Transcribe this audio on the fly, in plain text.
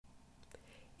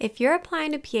If you're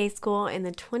applying to PA school in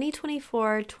the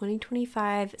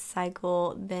 2024-2025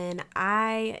 cycle, then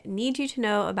I need you to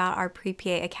know about our Pre-PA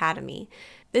Academy.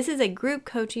 This is a group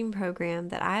coaching program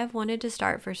that I have wanted to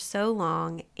start for so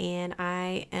long, and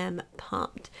I am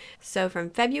pumped. So from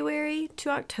February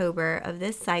to October of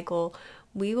this cycle,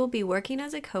 we will be working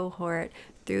as a cohort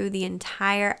through the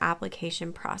entire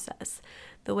application process.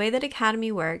 The way that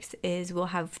Academy works is we'll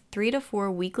have 3 to 4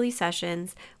 weekly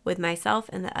sessions with myself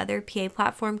and the other PA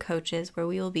platform coaches where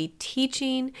we will be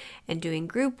teaching and doing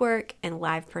group work and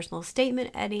live personal statement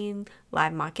editing,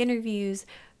 live mock interviews,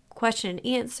 question and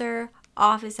answer,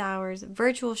 office hours,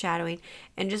 virtual shadowing,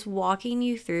 and just walking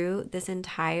you through this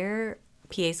entire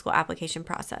PA school application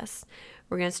process.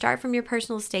 We're going to start from your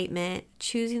personal statement,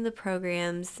 choosing the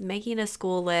programs, making a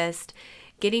school list,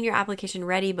 getting your application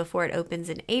ready before it opens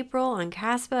in April on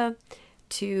CASPA,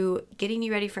 to getting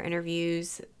you ready for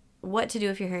interviews, what to do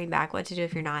if you're hearing back, what to do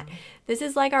if you're not. This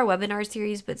is like our webinar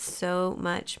series, but so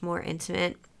much more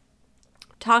intimate.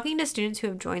 Talking to students who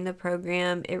have joined the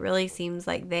program, it really seems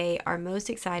like they are most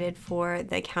excited for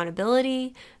the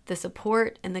accountability, the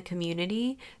support, and the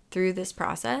community through this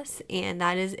process, and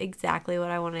that is exactly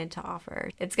what I wanted to offer.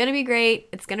 It's going to be great.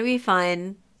 It's going to be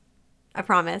fun. I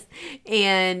promise.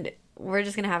 And we're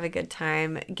just going to have a good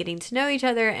time getting to know each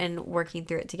other and working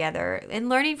through it together and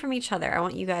learning from each other. I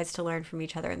want you guys to learn from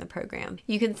each other in the program.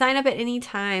 You can sign up at any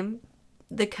time.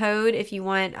 The code, if you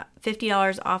want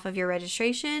 $50 off of your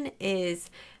registration, is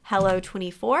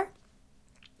HELLO24.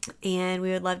 And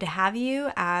we would love to have you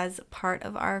as part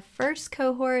of our first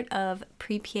cohort of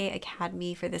Pre-PA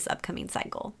Academy for this upcoming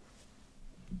cycle.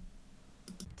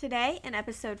 Today, in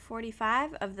episode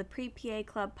 45 of the Pre-PA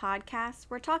Club podcast,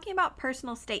 we're talking about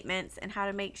personal statements and how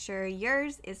to make sure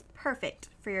yours is perfect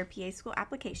for your PA school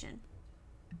application.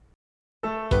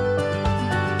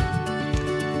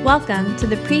 Welcome to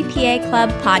the Pre-PA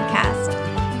Club podcast.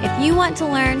 If you want to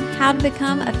learn how to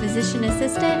become a physician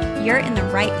assistant, you're in the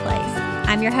right place.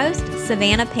 I'm your host,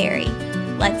 Savannah Perry.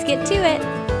 Let's get to it.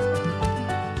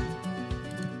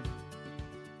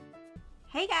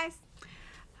 Hey guys.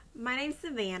 My name's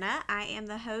Savannah. I am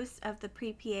the host of the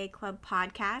Pre-PA Club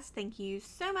podcast. Thank you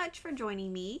so much for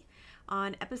joining me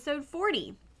on episode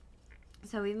 40.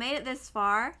 So we've made it this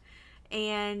far.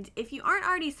 And if you aren't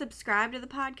already subscribed to the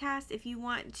podcast, if you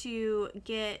want to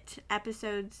get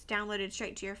episodes downloaded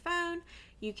straight to your phone,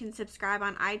 you can subscribe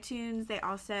on iTunes. They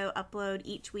also upload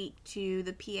each week to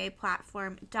the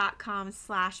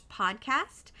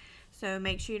paplatform.com/podcast. So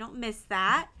make sure you don't miss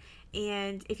that.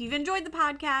 And if you've enjoyed the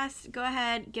podcast, go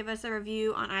ahead, give us a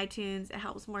review on iTunes. It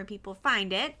helps more people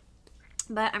find it.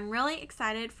 But I'm really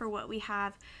excited for what we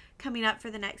have coming up for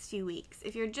the next few weeks.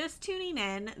 If you're just tuning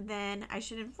in, then I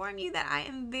should inform you that I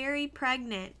am very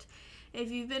pregnant. If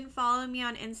you've been following me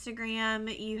on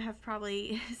Instagram, you have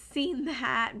probably seen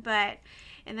that. But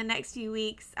in the next few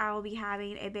weeks, I will be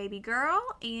having a baby girl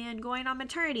and going on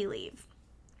maternity leave.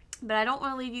 But I don't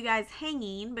want to leave you guys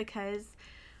hanging because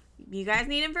you guys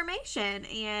need information,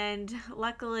 and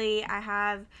luckily I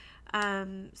have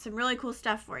some really cool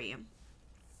stuff for you.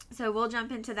 So we'll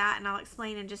jump into that and I'll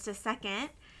explain in just a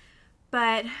second.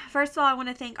 But first of all, I want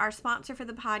to thank our sponsor for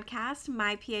the podcast,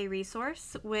 My PA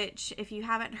Resource, which if you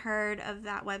haven't heard of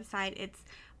that website, it's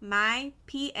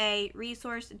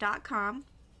myparesource.com.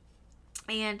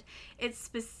 And it's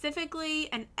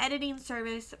specifically an editing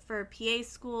service for PA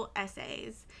school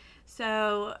essays.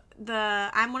 So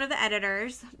I'm one of the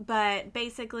editors, but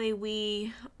basically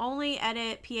we only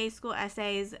edit PA school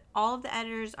essays. All of the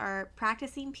editors are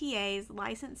practicing PAs,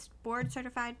 licensed board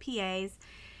certified PAs,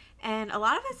 and a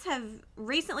lot of us have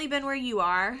recently been where you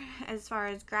are as far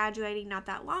as graduating not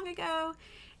that long ago,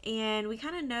 and we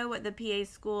kind of know what the PA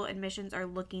school admissions are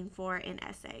looking for in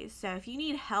essays. So if you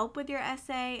need help with your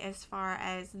essay as far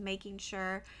as making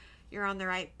sure you're on the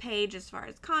right page as far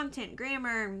as content,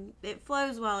 grammar, it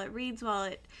flows well, it reads well,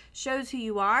 it shows who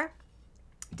you are,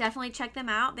 definitely check them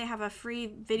out. They have a free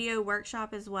video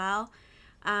workshop as well,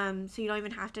 so you don't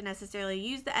even have to necessarily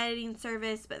use the editing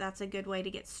service, but that's a good way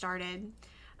to get started.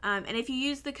 And if you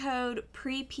use the code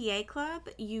Pre-PA Club,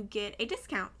 you get a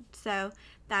discount. So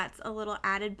that's a little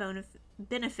added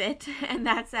benefit, and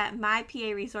that's at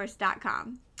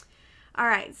myparesource.com. All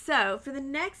right, so for the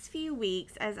next few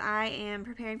weeks, as I am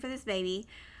preparing for this baby,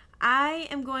 I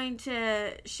am going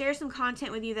to share some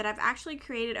content with you that I've actually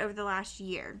created over the last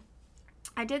year.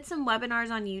 I did some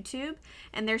webinars on YouTube,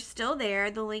 and they're still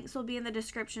there. The links will be in the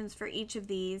descriptions for each of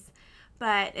these.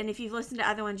 And if you've listened to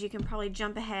other ones, you can probably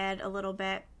jump ahead a little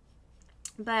bit.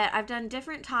 But I've done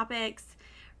different topics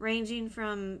ranging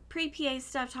from pre-PA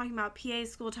stuff, talking about PA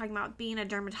school, talking about being a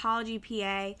dermatology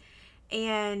PA,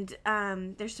 And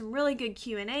there's some really good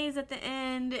Q&As at the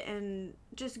end and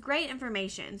just great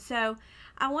information. So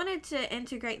I wanted to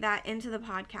integrate that into the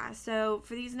podcast. So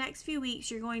for these next few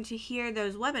weeks, you're going to hear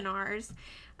those webinars.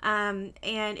 And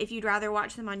if you'd rather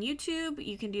watch them on YouTube,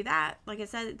 you can do that. Like I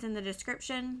said, it's in the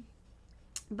description.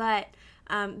 But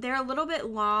they're a little bit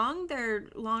long. They're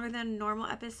longer than normal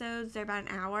episodes. They're about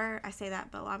an hour. I say that,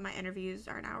 but a lot of my interviews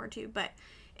are an hour too. But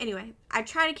anyway, I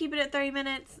try to keep it at 30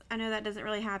 minutes. I know that doesn't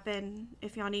really happen.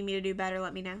 If y'all need me to do better,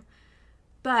 let me know.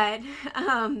 But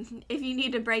if you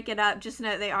need to break it up, just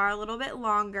know they are a little bit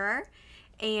longer.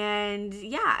 And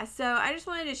yeah, so I just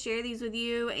wanted to share these with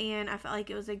you, and I felt like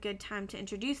it was a good time to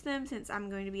introduce them since I'm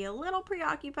going to be a little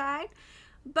preoccupied.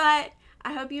 But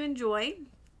I hope you enjoy.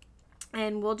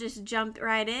 And we'll just jump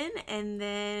right in, and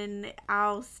then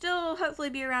I'll still hopefully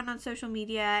be around on social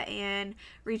media and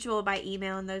reachable by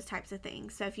email and those types of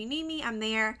things. So if you need me, I'm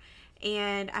there.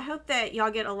 And I hope that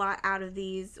y'all get a lot out of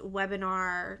these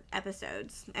webinar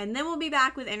episodes. And then we'll be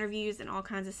back with interviews and all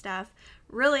kinds of stuff.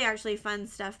 Really actually fun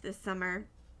stuff this summer.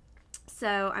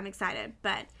 So I'm excited,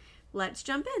 but let's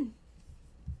jump in.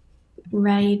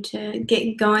 Ready to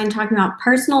get going talking about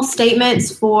personal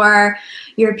statements for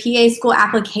your PA school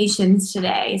applications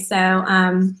today. So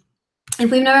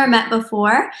if we've never met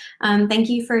before, thank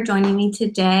you for joining me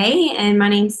today. And my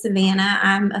name's Savannah.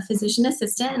 I'm a physician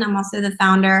assistant, and I'm also the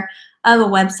founder of a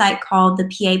website called the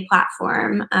PA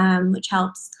Platform, which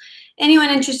helps anyone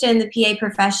interested in the PA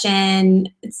profession.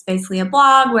 It's basically a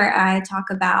blog where I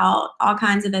talk about all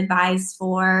kinds of advice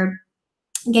for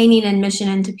gaining admission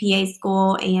into PA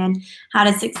school and how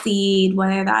to succeed,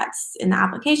 whether that's in the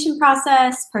application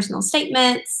process, personal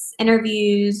statements,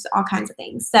 interviews, all kinds of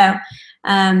things. So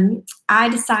I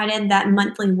decided that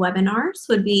monthly webinars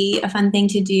would be a fun thing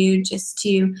to do, just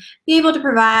to be able to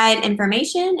provide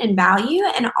information and value,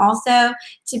 and also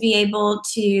to be able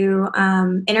to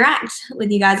interact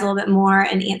with you guys a little bit more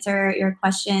and answer your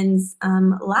questions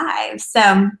live.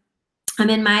 So I'm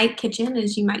in my kitchen,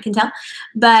 as you might can tell,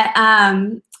 but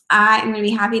I'm going to be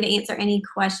happy to answer any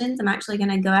questions. I'm actually going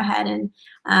to go ahead and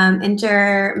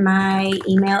enter my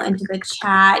email into the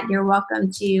chat. You're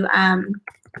welcome to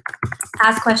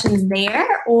ask questions there,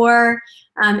 or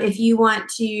if you want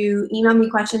to email me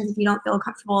questions, if you don't feel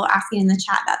comfortable asking in the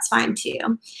chat, that's fine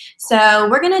too. So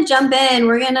we're going to jump in.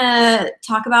 We're going to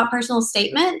talk about personal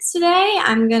statements today.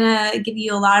 I'm going to give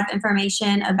you a lot of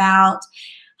information about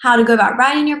how to go about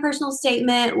writing your personal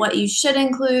statement, what you should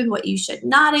include, what you should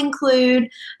not include,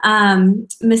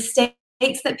 mistakes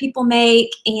that people make,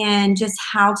 and just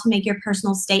how to make your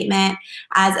personal statement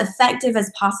as effective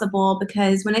as possible,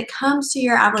 because when it comes to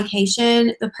your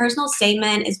application, the personal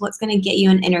statement is what's going to get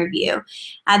you an interview.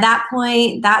 At that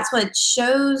point, that's what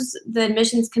shows the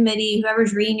admissions committee,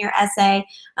 whoever's reading your essay,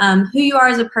 who you are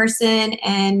as a person,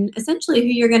 and essentially who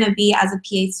you're going to be as a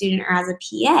PA student or as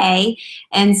a PA.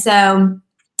 And so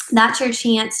that's your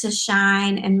chance to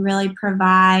shine and really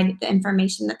provide the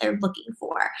information that they're looking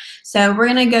for. So we're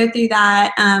going to go through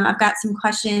that. I've got some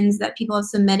questions that people have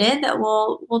submitted that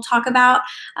we'll talk about.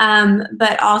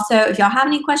 But also, if y'all have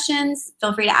any questions,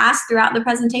 feel free to ask throughout the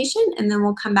presentation, and then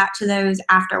we'll come back to those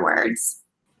afterwards.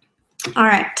 All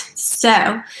right.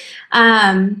 So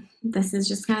this is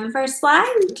just kind of the first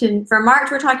slide. For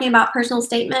March, we're talking about personal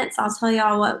statements. I'll tell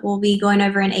y'all what we'll be going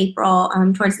over in April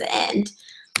towards the end.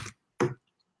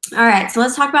 All right, so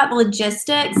let's talk about the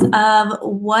logistics of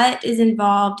what is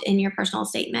involved in your personal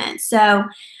statement. So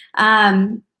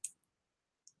the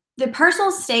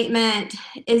personal statement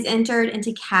is entered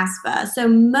into CASPA. So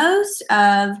most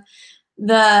of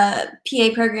the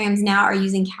PA programs now are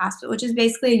using CASPA, which is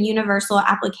basically a universal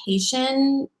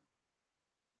application,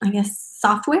 I guess,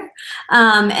 software.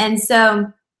 And so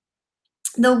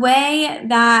the way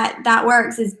that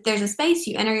works is there's a space,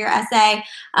 you enter your essay.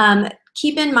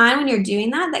 Keep in mind when you're doing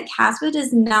that CASPA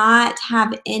does not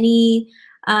have any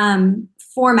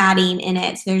formatting in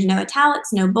it. So there's no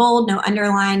italics, no bold, no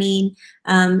underlining.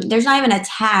 There's not even a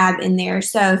tab in there.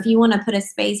 So if you want to put a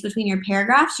space between your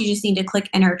paragraphs, you just need to click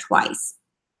enter twice.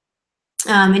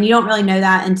 And you don't really know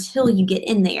that until you get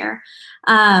in there.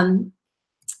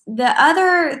 The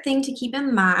other thing to keep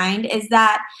in mind is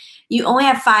that you only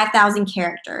have 5,000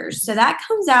 characters. So that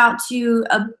comes out to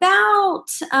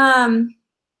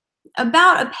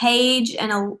about a page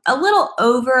and a little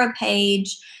over a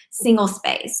page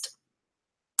single-spaced.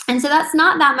 And so that's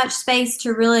not that much space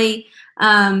to really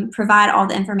provide all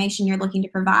the information you're looking to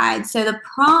provide. So the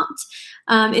prompt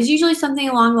is usually something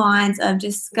along the lines of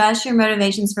discuss your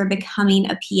motivations for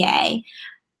becoming a PA.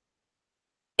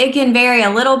 it can vary a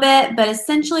little bit, but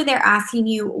essentially they're asking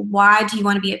you, why do you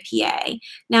want to be a PA?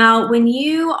 Now, when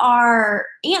you are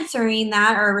answering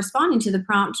that or responding to the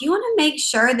prompt, you want to make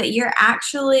sure that you're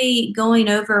actually going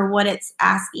over what it's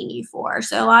asking you for.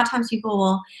 So a lot of times people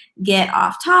will get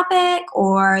off topic,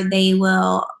 or they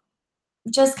will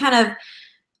just kind of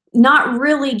not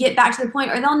really get back to the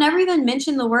point, or they'll never even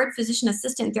mention the word physician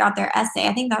assistant throughout their essay.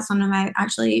 I think that's one of my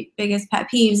actually biggest pet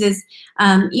peeves is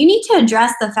you need to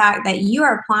address the fact that you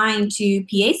are applying to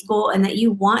PA school and that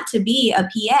you want to be a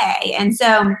PA. And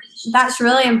so that's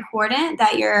really important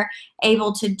that you're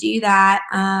able to do that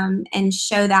and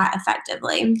show that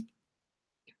effectively.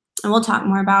 And we'll talk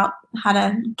more about how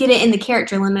to get it in the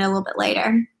character limit a little bit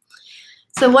later.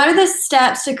 So what are the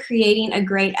steps to creating a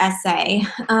great essay?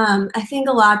 I think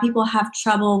a lot of people have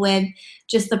trouble with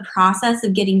just the process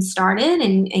of getting started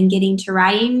and getting to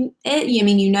writing it. I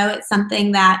mean, you know it's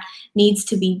something that needs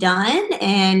to be done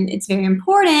and it's very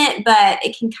important, but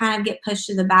it can kind of get pushed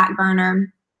to the back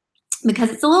burner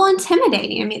because it's a little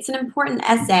intimidating. I mean, it's an important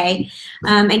essay.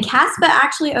 And CASPA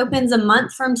actually opens a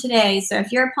month from today. So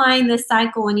if you're applying this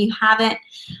cycle and you haven't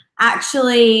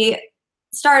actually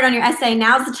started on your essay,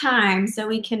 now's the time, so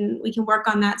we can work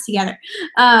on that together.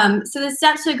 So the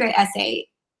steps to a great essay.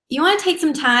 You want to take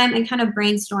some time and kind of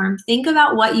brainstorm. Think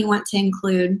about what you want to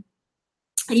include.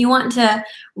 You want to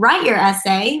write your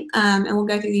essay, and we'll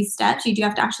go through these steps. You do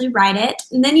have to actually write it,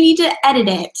 and then you need to edit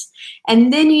it,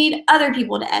 and then you need other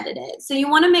people to edit it. So you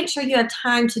want to make sure you have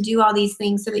time to do all these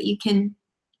things so that you can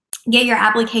get your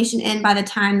application in by the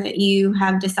time that you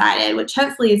have decided, which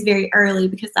hopefully is very early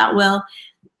because that will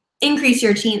increase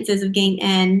your chances of getting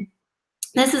in.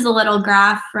 This is a little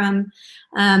graph from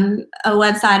a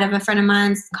website of a friend of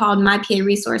mine called My PA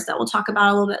Resource that we'll talk about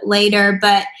a little bit later.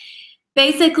 But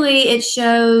basically, it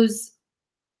shows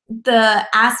the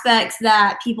aspects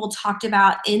that people talked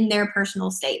about in their personal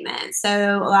statement.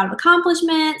 So a lot of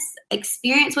accomplishments,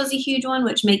 experience was a huge one,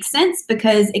 which makes sense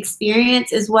because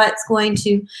experience is what's going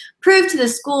to prove to the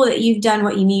school that you've done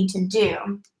what you need to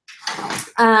do.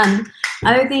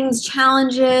 Other things,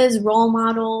 challenges, role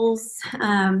models,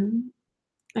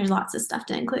 there's lots of stuff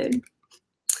to include.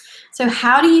 So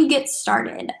how do you get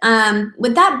started?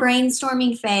 With that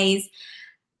brainstorming phase,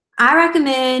 I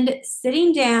recommend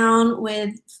sitting down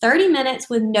with 30 minutes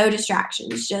with no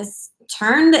distractions. Just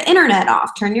turn the internet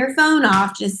off, turn your phone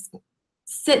off, just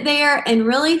sit there and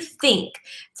really think.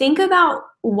 Think about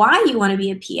why you want to be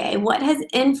a PA, what has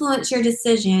influenced your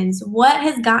decisions, what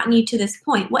has gotten you to this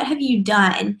point, what have you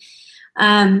done?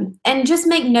 And just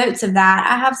make notes of that.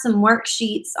 I have some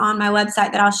worksheets on my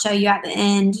website that I'll show you at the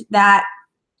end that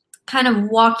kind of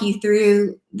walk you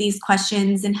through these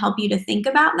questions and help you to think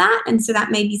about that. And so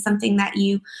that may be something that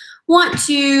you want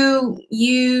to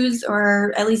use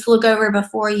or at least look over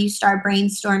before you start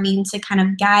brainstorming to kind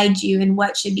of guide you in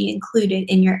what should be included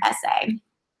in your essay.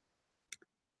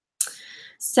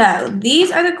 So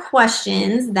these are the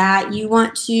questions that you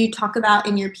want to talk about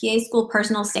in your PA school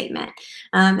personal statement.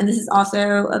 And this is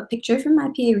also a picture from My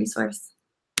PA Resource.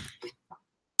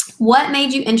 What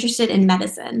made you interested in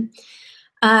medicine?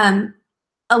 A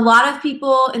lot of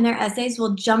people in their essays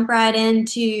will jump right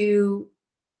into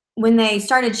when they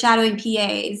started shadowing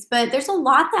PAs, but there's a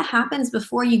lot that happens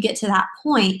before you get to that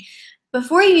point.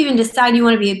 Before you even decide you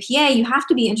want to be a PA, you have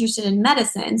to be interested in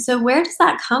medicine. So where does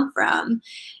that come from?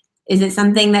 Is it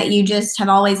something that you just have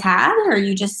always had? Or are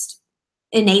you just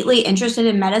innately interested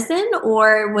in medicine?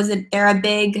 Or was there a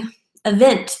big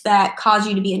event that caused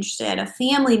you to be interested, a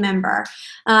family member?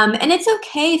 And it's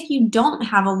okay if you don't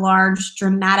have a large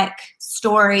dramatic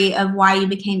story of why you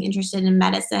became interested in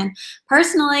medicine.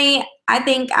 Personally, I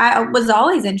think I was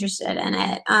always interested in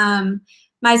it.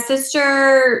 My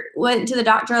sister went to the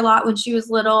doctor a lot when she was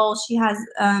little. She has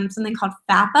something called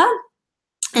FAPA.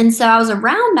 And so I was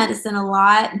around medicine a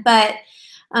lot, but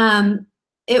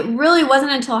it really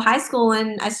wasn't until high school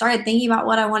when I started thinking about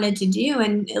what I wanted to do,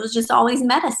 and it was just always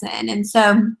medicine. And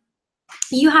so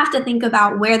you have to think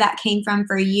about where that came from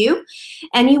for you,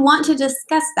 and you want to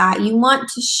discuss that. You want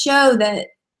to show that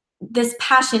this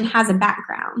passion has a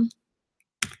background.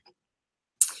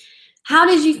 How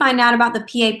did you find out about the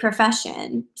PA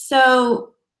profession?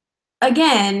 So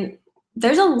again,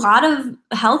 there's a lot of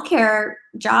healthcare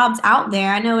jobs out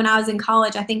there. I know when I was in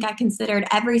college, I think I considered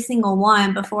every single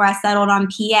one before I settled on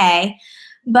PA.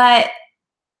 But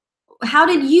how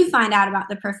did you find out about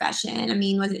the profession? I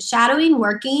mean, was it shadowing,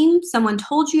 working? Someone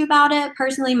told you about it?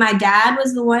 Personally, my dad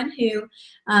was the one who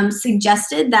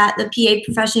suggested that the PA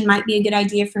profession might be a good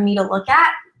idea for me to look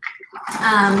at.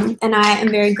 And I am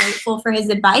very grateful for his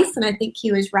advice, and I think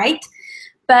he was right.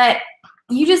 But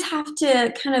you just have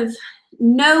to kind of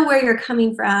know where you're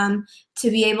coming from to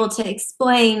be able to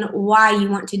explain why you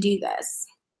want to do this.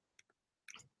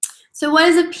 So what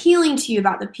is appealing to you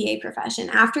about the PA profession?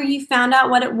 After you found out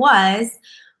what it was,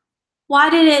 why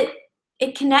did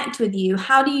it connect with you?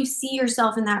 How do you see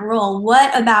yourself in that role?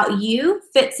 What about you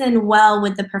fits in well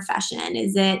with the profession?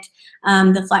 Is it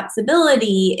the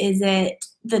flexibility? Is it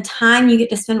the time you get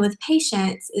to spend with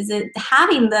patients? Is it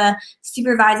having the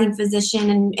supervising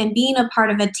physician and being a part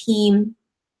of a team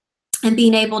and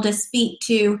being able to speak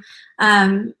to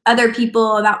other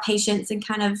people about patients and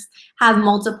kind of have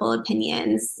multiple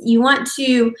opinions? You want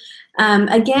to,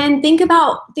 again, think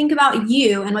about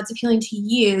you and what's appealing to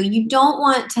you. You don't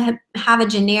want to have a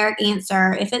generic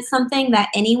answer. If it's something that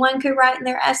anyone could write in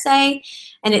their essay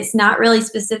and it's not really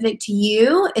specific to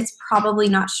you, it's probably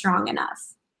not strong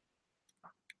enough.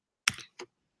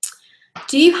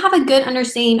 Do you have a good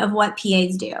understanding of what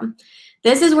PAs do?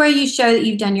 This is where you show that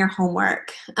you've done your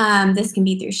homework. This can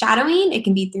be through shadowing. It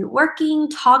can be through working,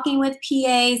 talking with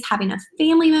PAs, having a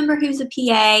family member who's a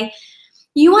PA.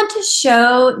 You want to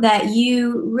show that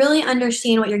you really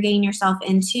understand what you're getting yourself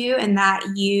into and that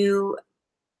you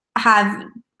have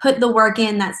put the work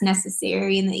in that's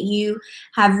necessary and that you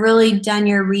have really done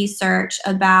your research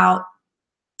about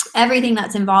everything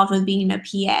that's involved with being a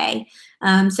PA.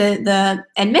 So the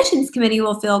admissions committee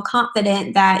will feel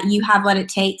confident that you have what it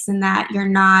takes and that you're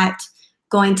not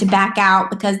going to back out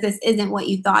because this isn't what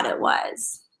you thought it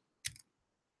was.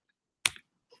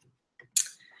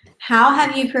 How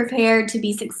have you prepared to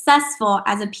be successful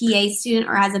as a PA student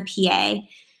or as a PA?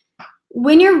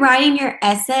 When you're writing your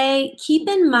essay, keep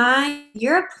in mind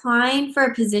you're applying for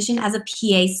a position as a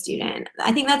PA student.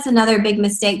 I think that's another big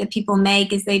mistake that people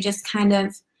make is they just kind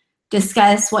of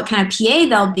discuss what kind of PA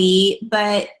they'll be,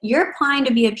 but you're applying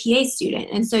to be a PA student.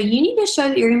 And so you need to show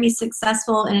that you're going to be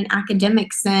successful in an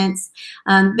academic sense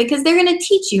because they're going to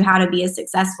teach you how to be a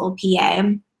successful PA.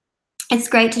 It's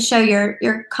great to show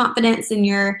your confidence and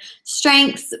your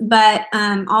strengths, but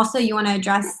also you want to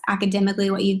address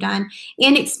academically what you've done.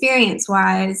 And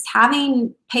experience-wise,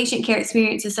 having patient care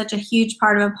experience is such a huge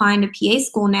part of applying to PA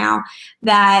school now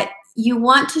that you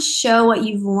want to show what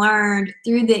you've learned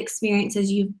through the experiences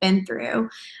you've been through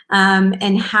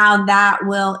and how that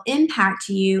will impact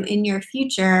you in your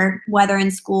future, whether in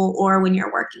school or when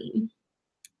you're working.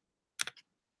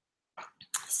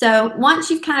 So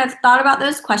once you've kind of thought about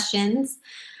those questions,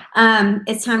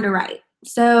 it's time to write.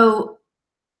 So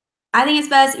I think it's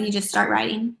best if you just start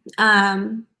writing.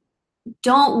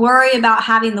 Don't worry about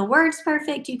having the words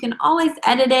perfect. You can always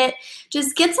edit it.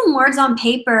 Just get some words on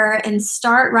paper and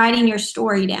start writing your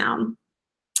story down.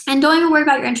 And don't even worry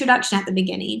about your introduction at the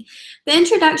beginning. The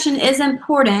introduction is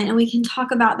important, and we can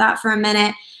talk about that for a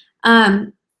minute,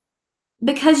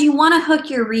 because you want to hook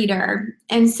your reader.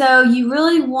 And so you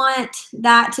really want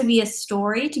that to be a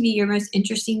story, to be your most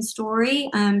interesting story.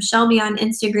 Shelby on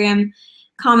Instagram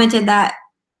commented that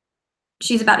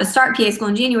she's about to start PA school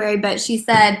in January, but she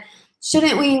said,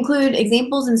 shouldn't we include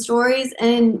examples and stories?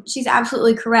 And she's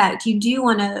absolutely correct. You do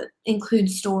want to include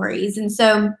stories. And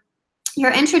so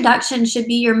your introduction should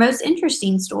be your most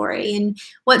interesting story and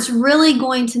what's really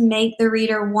going to make the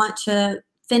reader want to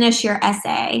finish your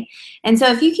essay. And so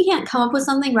if you can't come up with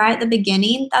something right at the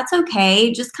beginning, that's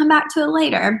okay. Just come back to it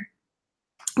later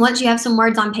once you have some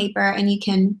words on paper and you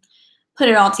can put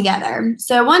it all together.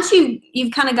 So once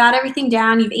you've kind of got everything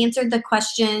down, you've answered the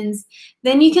questions,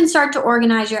 then you can start to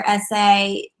organize your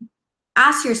essay.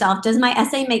 Ask yourself, does my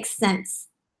essay make sense?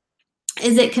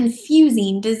 Is it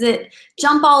confusing? Does it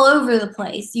jump all over the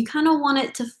place? You kind of want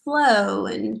it to flow,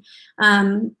 and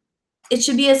it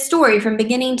should be a story from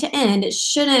beginning to end. It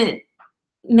shouldn't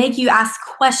make you ask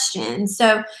questions.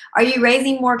 So are you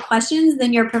raising more questions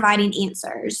than you're providing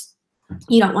answers?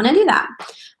 You don't want to do that.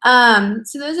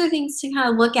 So those are things to kind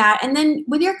of look at. And then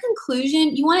with your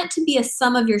conclusion, you want it to be a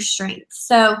sum of your strengths.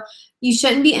 So you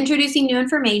shouldn't be introducing new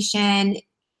information.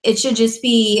 It should just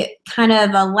be kind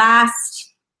of a last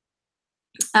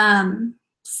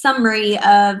summary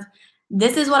of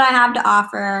this is what I have to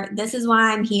offer. This is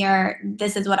why I'm here.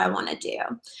 This is what I want to do.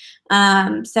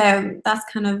 So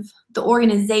that's kind of the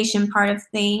organization part of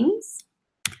things.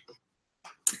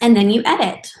 And then you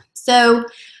edit. So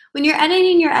when you're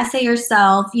editing your essay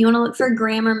yourself, you want to look for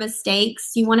grammar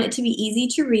mistakes. You want it to be easy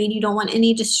to read. You don't want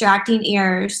any distracting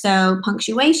errors. So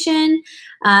punctuation,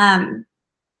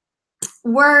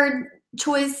 word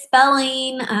choice,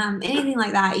 spelling, anything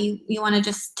like that, you want to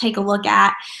just take a look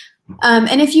at.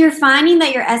 And if you're finding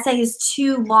that your essay is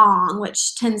too long,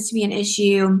 which tends to be an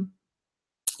issue,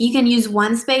 you can use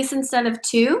one space instead of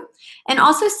two. And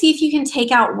also see if you can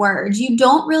take out words. You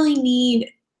don't really need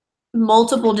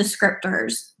multiple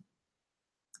descriptors.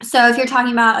 So if you're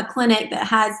talking about a clinic that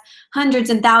has hundreds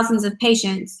and thousands of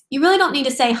patients, you really don't need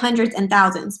to say hundreds and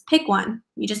thousands. Pick one.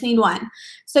 You just need one.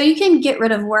 So you can get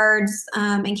rid of words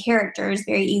and characters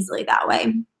very easily that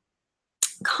way.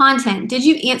 Content. Did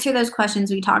you answer those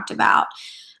questions we talked about?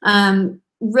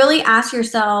 Really ask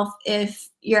yourself if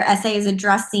your essay is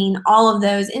addressing all of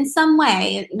those in some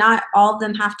way. Not all of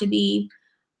them have to be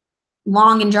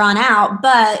long and drawn out,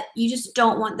 but you just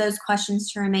don't want those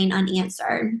questions to remain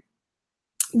unanswered.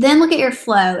 Then look at your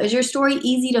flow. Is your story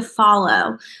easy to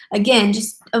follow? Again,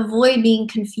 just avoid being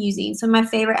confusing. Some of my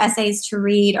favorite essays to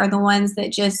read are the ones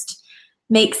that just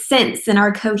make sense and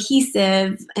are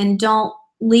cohesive and don't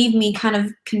leave me kind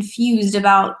of confused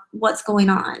about what's going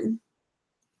on.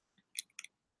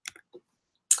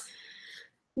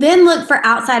 Then look for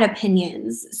outside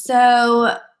opinions.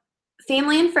 So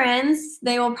family and friends,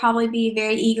 they will probably be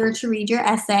very eager to read your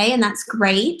essay, and that's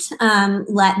great.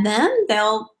 Let them.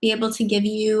 They'll be able to give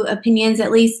you opinions,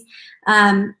 at least.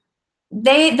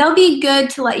 They'll be good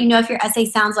to let you know if your essay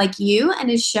sounds like you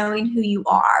and is showing who you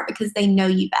are, because they know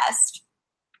you best.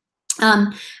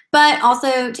 But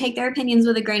also take their opinions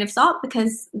with a grain of salt,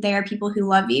 because they are people who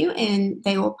love you and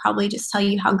they will probably just tell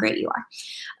you how great you are.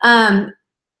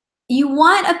 You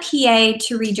want a PA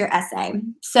to read your essay.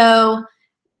 So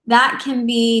that can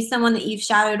be someone that you've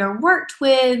shadowed or worked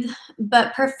with,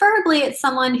 but preferably it's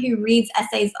someone who reads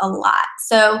essays a lot.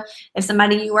 So if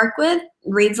somebody you work with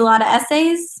reads a lot of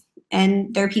essays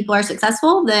and their people are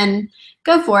successful, then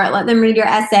go for it. Let them read your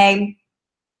essay.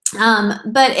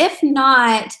 But if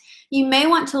not, you may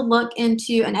want to look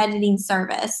into an editing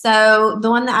service. So the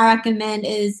one that I recommend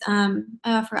is, I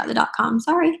forgot the .com,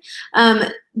 sorry,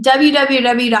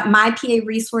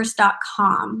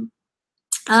 www.myparesource.com.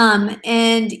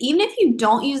 And even if you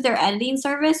don't use their editing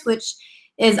service, which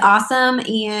is awesome,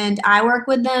 and I work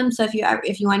with them, so if you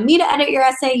want me to edit your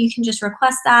essay, you can just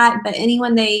request that. But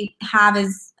anyone they have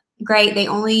is great. They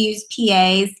only use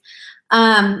PAs.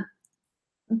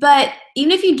 But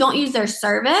even if you don't use their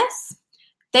service,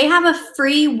 they have a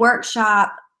free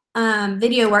workshop,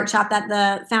 video workshop that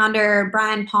the founder,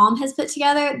 Brian Palm, has put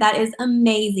together. That is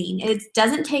amazing. It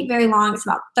doesn't take very long. It's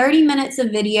about 30 minutes of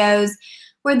videos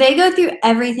where they go through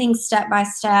everything step by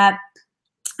step,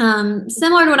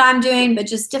 similar to what I'm doing, but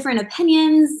just different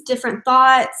opinions, different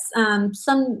thoughts,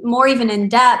 some more even in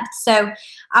depth. So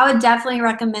I would definitely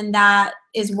recommend that.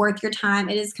 Is worth your time.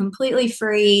 It is completely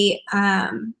free,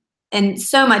 and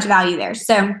so much value there.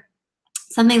 So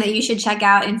something that you should check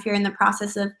out if you're in the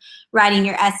process of writing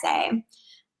your essay.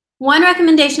 One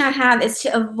recommendation I have is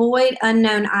to avoid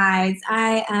unknown eyes.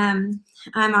 I'm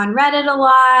on Reddit a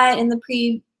lot in the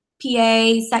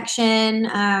pre-PA section,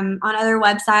 on other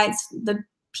websites, the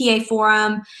PA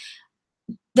forum.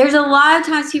 There's a lot of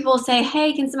times people say,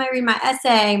 hey, can somebody read my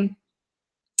essay?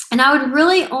 And I would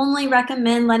really only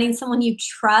recommend letting someone you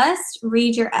trust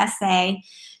read your essay.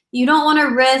 You don't want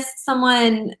to risk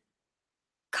someone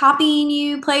copying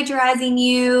you, plagiarizing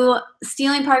you,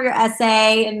 stealing part of your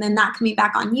essay, and then that coming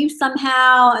back on you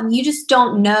somehow. And you just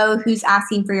don't know who's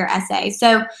asking for your essay,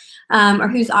 so or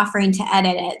who's offering to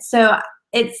edit it. So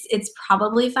it's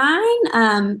probably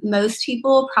fine. Most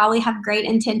people probably have great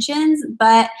intentions,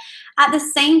 but at the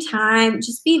same time,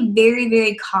 just be very,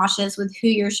 very cautious with who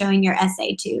you're showing your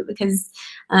essay to, because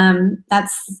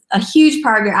that's a huge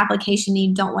part of your application.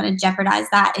 You don't want to jeopardize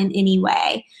that in any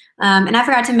way. And I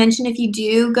forgot to mention, if you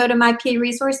do go to My PA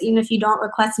Resource, even if you don't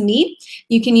request me,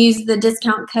 you can use the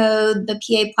discount code, the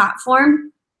PA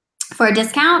platform, for a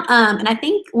discount. And I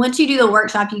think once you do the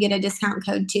workshop, you get a discount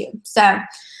code too. So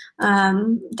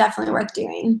definitely worth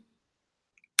doing.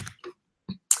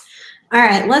 All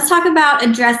right, let's talk about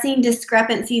addressing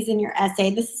discrepancies in your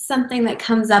essay. This is something that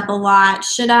comes up a lot.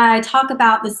 Should I talk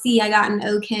about the C I got in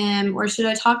OChem, or should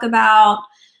I talk about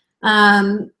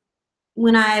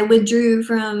when I withdrew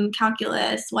from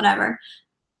calculus, whatever?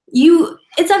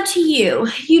 It's up to you.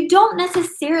 You don't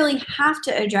necessarily have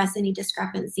to address any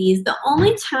discrepancies. The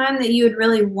only time that you would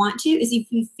really want to is if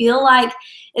you feel like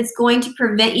it's going to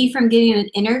prevent you from getting an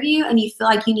interview and you feel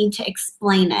like you need to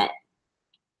explain it.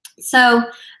 So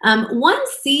one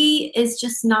C is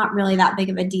just not really that big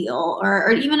of a deal,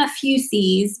 or even a few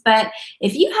C's. But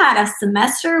if you had a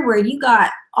semester where you got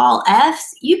all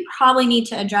F's, you probably need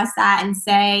to address that and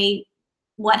say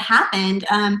what happened.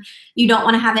 You don't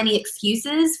want to have any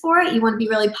excuses for it. You want to be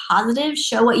really positive,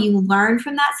 show what you learned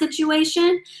from that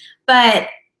situation. But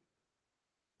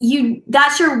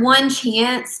that's your one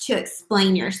chance to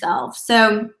explain yourself.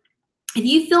 So if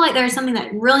you feel like there's something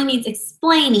that really needs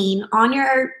explaining on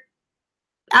your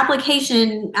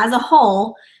application as a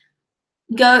whole,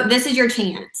 this is your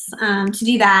chance to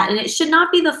do that. And it should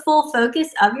not be the full focus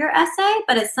of your essay,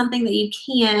 but it's something that you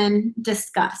can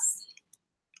discuss.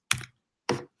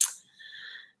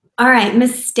 All right,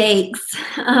 mistakes.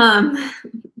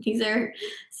 These are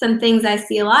some things I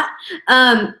see a lot.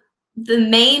 The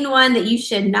main one that you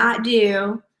should not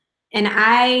do, and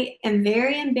I am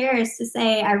very embarrassed to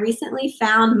say I recently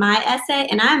found my essay,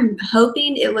 and I'm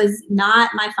hoping it was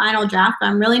not my final draft, but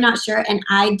I'm really not sure, and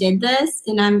I did this,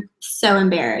 and I'm so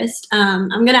embarrassed. I'm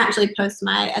going to actually post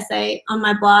my essay on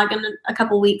my blog in a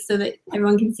couple weeks so that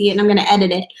everyone can see it, and I'm going to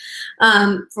edit it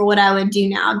for what I would do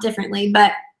now differently.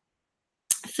 But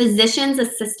physician's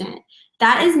assistant,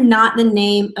 that is not the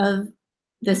name of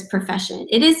this profession.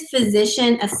 It is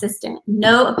physician assistant,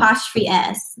 no apostrophe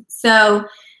S. So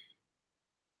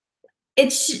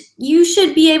you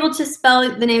should be able to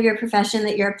spell the name of your profession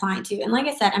that you're applying to. And like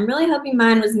I said, I'm really hoping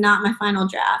mine was not my final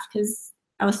draft because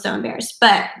I was so embarrassed.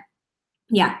 But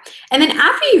yeah. And then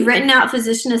after you've written out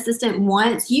physician assistant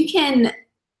once, you can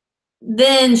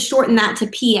then shorten that to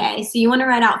PA. So you want to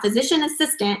write out physician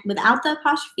assistant without the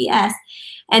apostrophe S,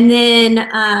 and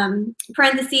then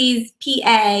parentheses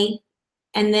PA,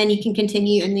 and then you can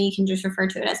continue, and then you can just refer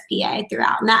to it as PA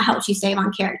throughout. And that helps you save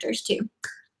on characters too.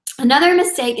 Another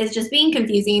mistake is just being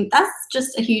confusing. That's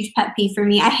just a huge pet peeve for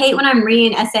me. I hate when I'm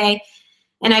reading an essay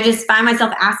and I just find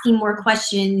myself asking more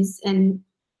questions and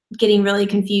getting really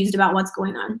confused about what's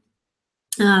going on.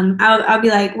 I'll be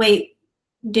like, wait,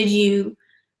 did you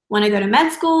want to go to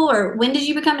med school, or when did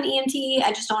you become an EMT?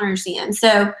 I just don't understand.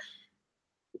 So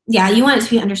yeah, you want it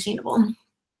to be understandable.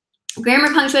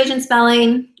 Grammar, punctuation,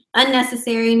 spelling,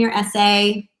 unnecessary in your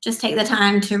essay. Just take the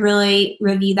time to really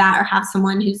review that, or have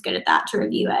someone who's good at that to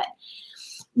review it.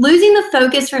 Losing the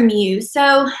focus from you.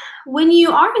 So when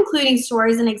you are including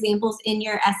stories and examples in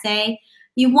your essay,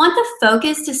 you want the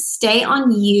focus to stay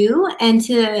on you and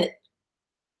to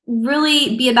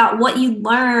really be about what you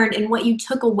learned and what you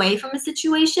took away from a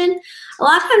situation. A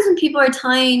lot of times when people are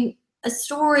telling a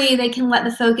story, they can let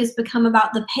the focus become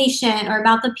about the patient or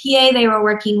about the PA they were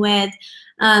working with,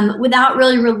 without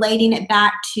really relating it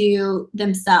back to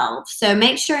themselves. So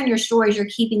make sure in your stories you're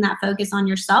keeping that focus on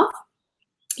yourself.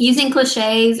 Using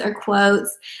cliches or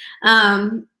quotes.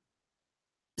 Sometimes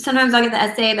I'll get the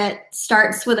essay that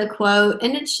starts with a quote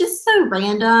and it's just so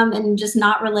random and just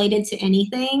not related to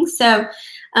anything. So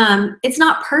it's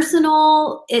not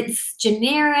personal, it's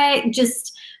generic.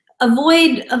 Just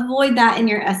avoid that in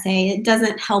your essay. It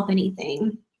doesn't help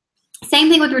anything. Same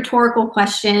thing with rhetorical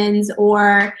questions,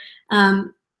 or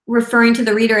referring to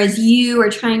the reader as you, or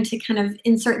trying to kind of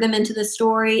insert them into the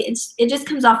story. It just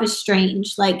comes off as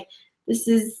strange. Like, this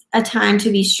is a time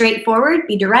to be straightforward,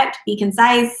 be direct, be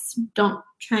concise. Don't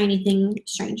try anything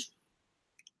strange.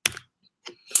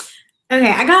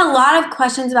 Okay, I got a lot of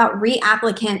questions about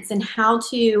reapplicants and how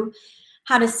to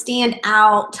stand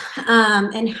out,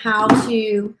 and how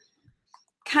to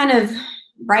kind of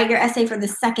write your essay for the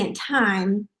second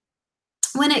time.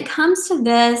 When it comes to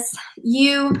this,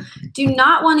 you do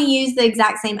not want to use the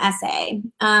exact same essay.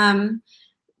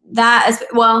 That is,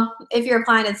 well, if you're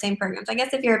applying to the same programs. I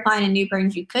guess if you're applying to new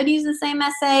programs, you could use the same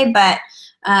essay, but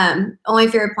only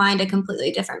if you're applying to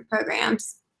completely different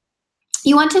programs.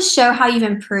 You want to show how you've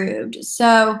improved.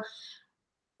 So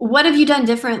what have you done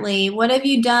differently? What have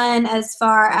you done as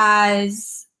far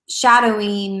as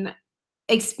shadowing,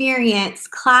 experience,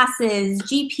 classes,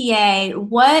 GPA?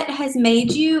 What has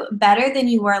made you better than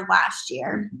you were last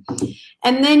year?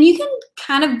 And then you can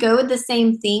kind of go with the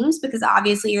same themes, because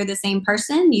obviously you're the same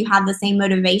person, you have the same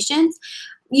motivations,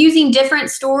 using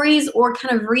different stories, or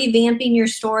kind of revamping your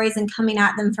stories and coming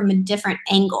at them from a different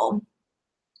angle.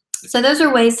 So those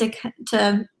are ways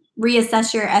to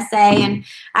reassess your essay. And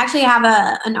I actually have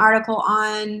an article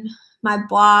on my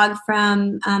blog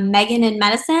from Megan in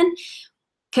medicine,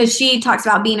 because she talks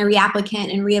about being a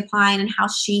reapplicant and reapplying, and how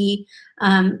she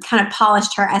kind of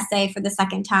polished her essay for the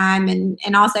second time,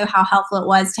 and also how helpful it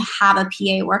was to have a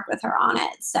PA work with her on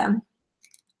it. So,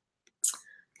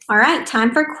 all right,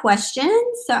 time for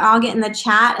questions. So I'll get in the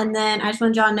chat, and then I just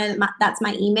want y'all to know that that's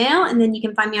my email, and then you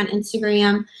can find me on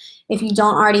Instagram if you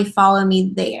don't already follow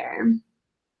me there.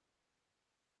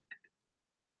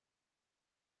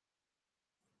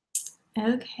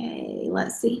 Okay,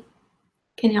 let's see.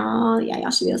 Can y'all, yeah, y'all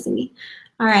should be able to see me.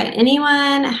 All right,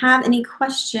 anyone have any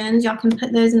questions? Y'all can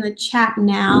put those in the chat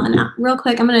now. And real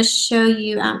quick, I'm gonna show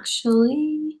you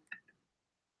actually,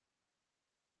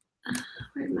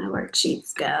 where'd my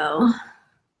worksheets go?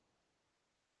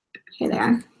 Here they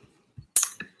are.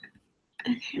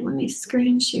 Okay, let me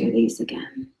screen share these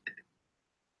again.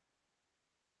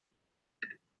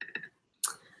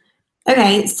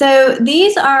 Okay, so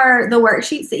these are the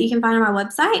worksheets that you can find on my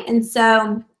website. And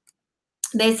so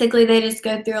basically they just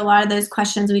go through a lot of those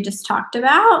questions we just talked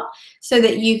about so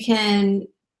that you can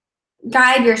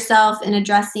guide yourself in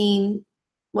addressing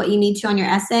what you need to on your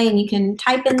essay, and you can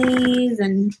type in these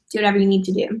and do whatever you need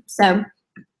to do. So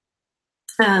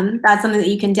that's something that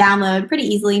you can download pretty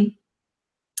easily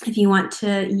if you want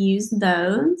to use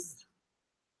those.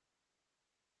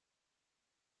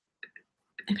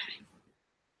 Okay,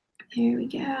 here we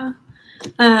go.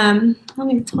 Let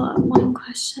me pull up one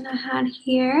question I had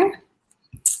here.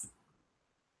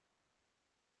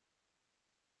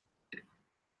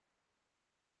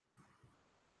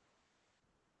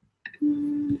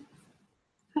 If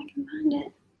I can find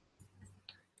it.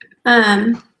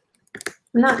 I'm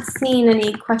not seeing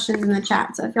any questions in the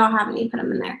chat, so if y'all have any, put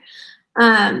them in there.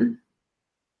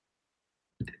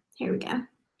 Here we go.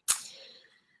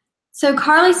 So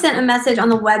Carly sent a message on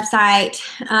the website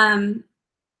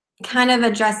kind of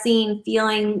addressing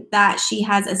feeling that she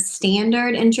has a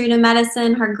standard entry to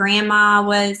medicine. Her grandma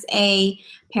was a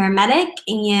paramedic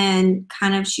and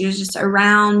kind of she was just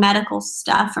around medical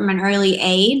stuff from an early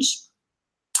age.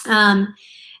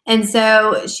 And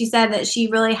so she said that she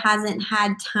really hasn't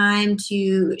had time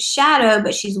to shadow,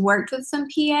 but she's worked with some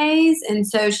PAs. And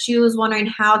so she was wondering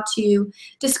how to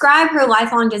describe her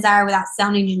lifelong desire without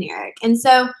sounding generic. And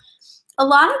so a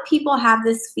lot of people have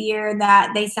this fear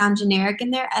that they sound generic in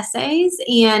their essays.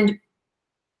 And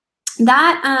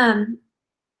that,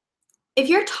 if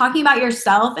you're talking about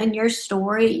yourself and your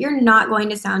story, you're not going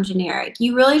to sound generic.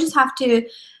 You really just have to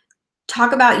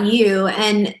talk about you.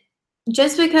 And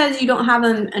just because you don't have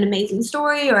an amazing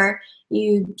story or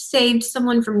you saved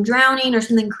someone from drowning or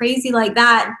something crazy like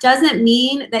that doesn't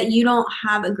mean that you don't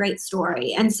have a great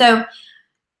story. And so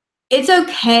it's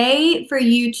okay for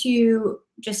you to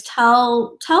just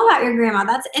tell about your grandma.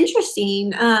 That's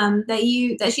interesting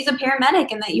that she's a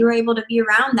paramedic and that you were able to be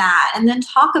around that. And then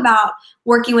talk about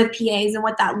working with PAs and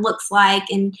what that looks like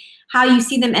and how you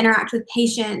see them interact with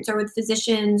patients or with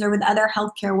physicians or with other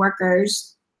healthcare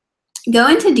workers. Go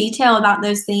into detail about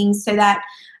those things so that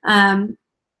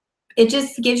it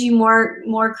just gives you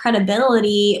more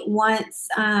credibility once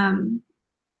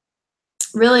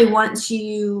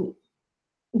you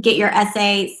get your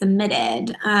essay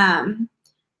submitted. I'm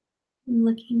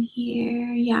looking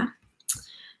here, yeah.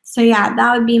 So yeah,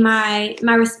 that would be my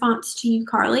response to you,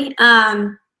 Carly.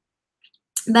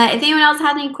 But if anyone else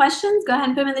has any questions, go ahead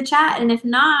and put them in the chat. And if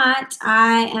not,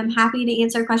 I am happy to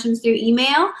answer questions through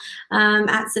email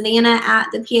at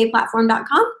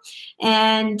savannah@thepaplatform.com.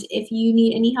 And if you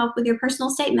need any help with your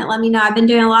personal statement, let me know. I've been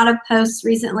doing a lot of posts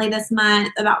recently this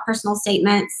month about personal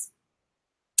statements,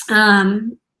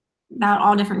 about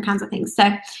all different kinds of things. So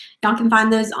y'all can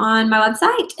find those on my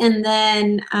website. And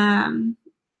then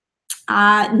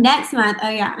next month, oh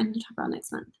yeah, I need to talk about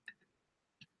next month.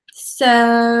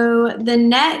 So the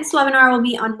next webinar will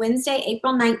be on Wednesday,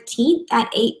 April 19th at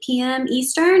 8 p.m.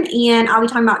 Eastern, and I'll be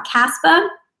talking about CASPA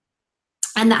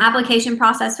and the application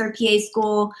process for PA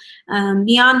school.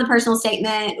 Beyond the personal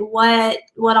statement, what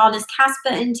all does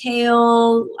CASPA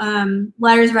entail,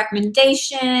 letters of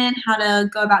recommendation, how to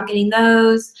go about getting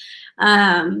those,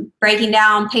 breaking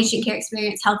down patient care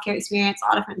experience, healthcare experience,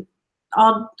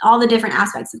 all the different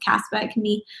aspects of CASPA. It can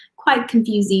be quite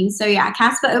confusing. So yeah,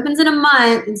 CASPA opens in a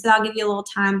month, and so I'll give you a little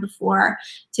time before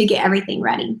to get everything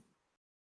ready.